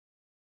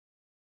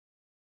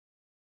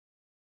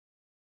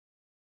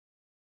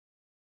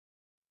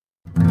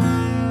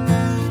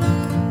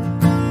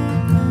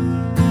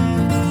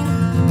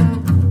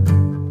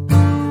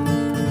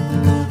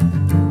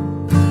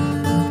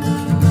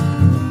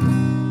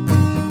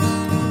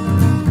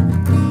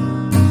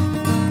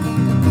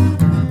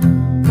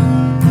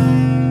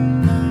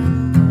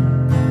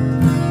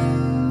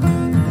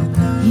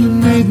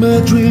my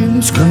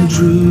dreams come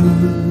true.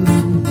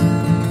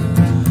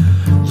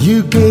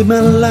 You gave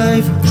my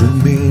life true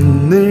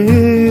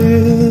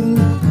meaning.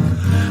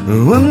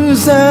 When you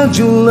said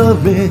you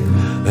loved me,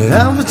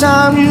 every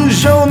time you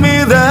showed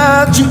me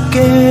that you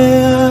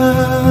care.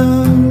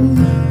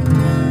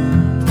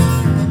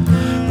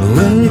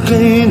 When you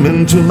came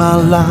into my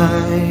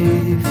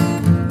life,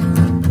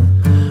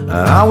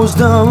 I was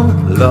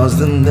down, lost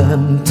and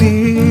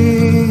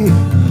empty,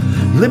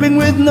 living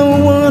with no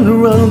one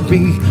around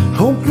me,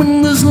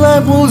 hoping this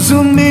life will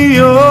soon be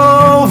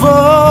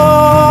over.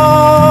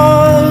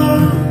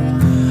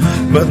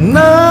 But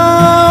now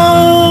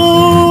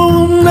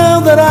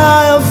that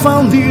I have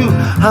found you,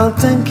 I'll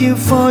thank you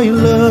for your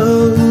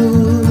love.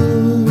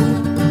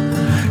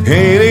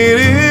 And it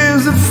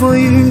isn't for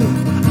you,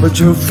 but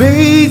your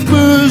faith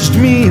pushed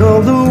me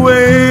all the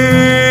way.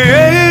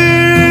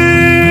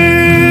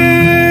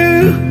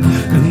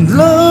 And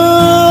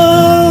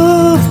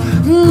love,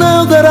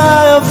 now that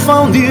I have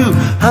found you,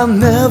 I'll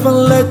never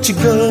let you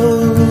go.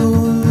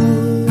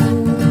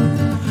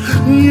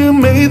 You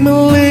made me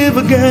live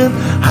again,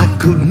 I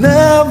could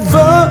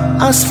never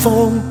ask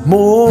for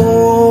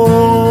more.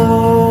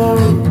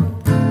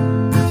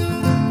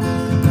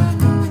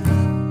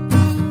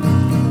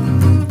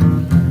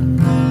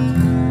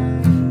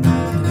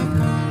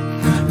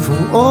 For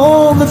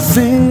all the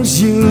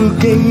things you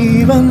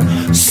gave and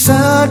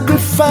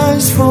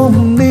sacrificed for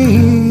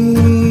me,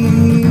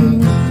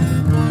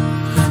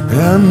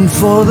 and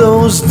for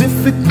those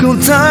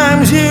difficult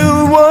times you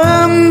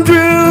went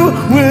through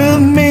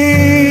with me.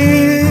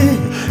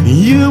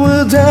 You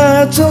were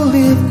there to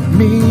lift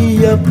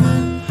me up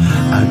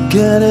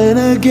again and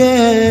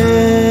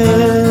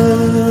again.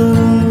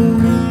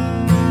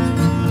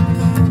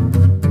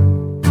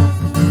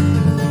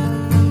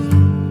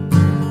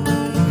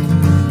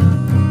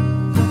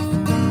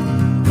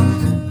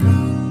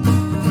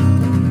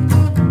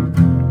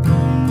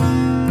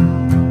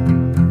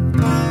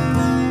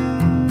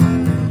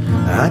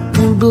 I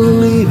can't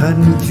believe I'm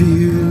with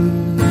you.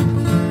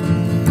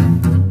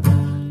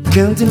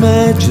 Can't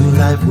imagine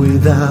life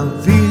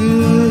without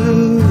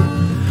you.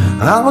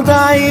 I'll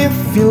die if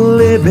you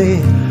leave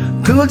me.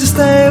 Could you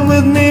stay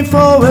with me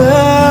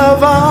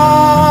forever?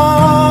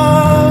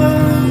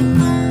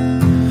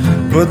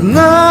 But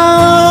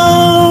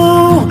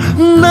now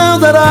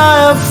that I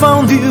have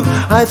found you,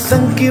 I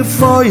thank you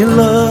for your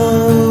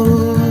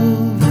love.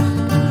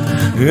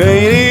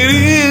 Ain't it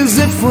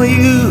easy for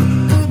you,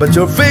 but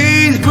your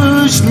faith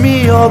pushed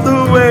me all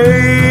the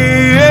way.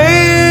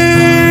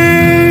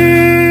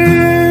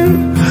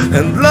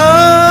 And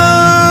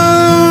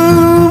love,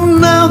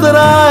 now that I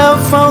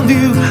have found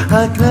you,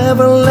 I can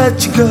never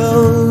let you go.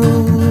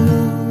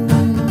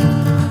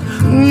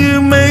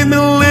 You made me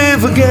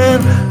live again,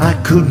 I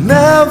could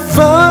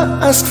never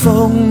ask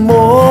for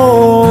more.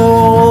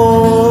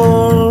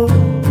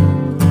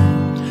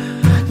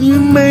 You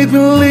made me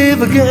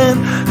live again,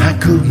 I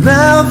could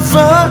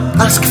never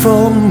ask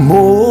for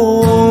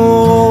more.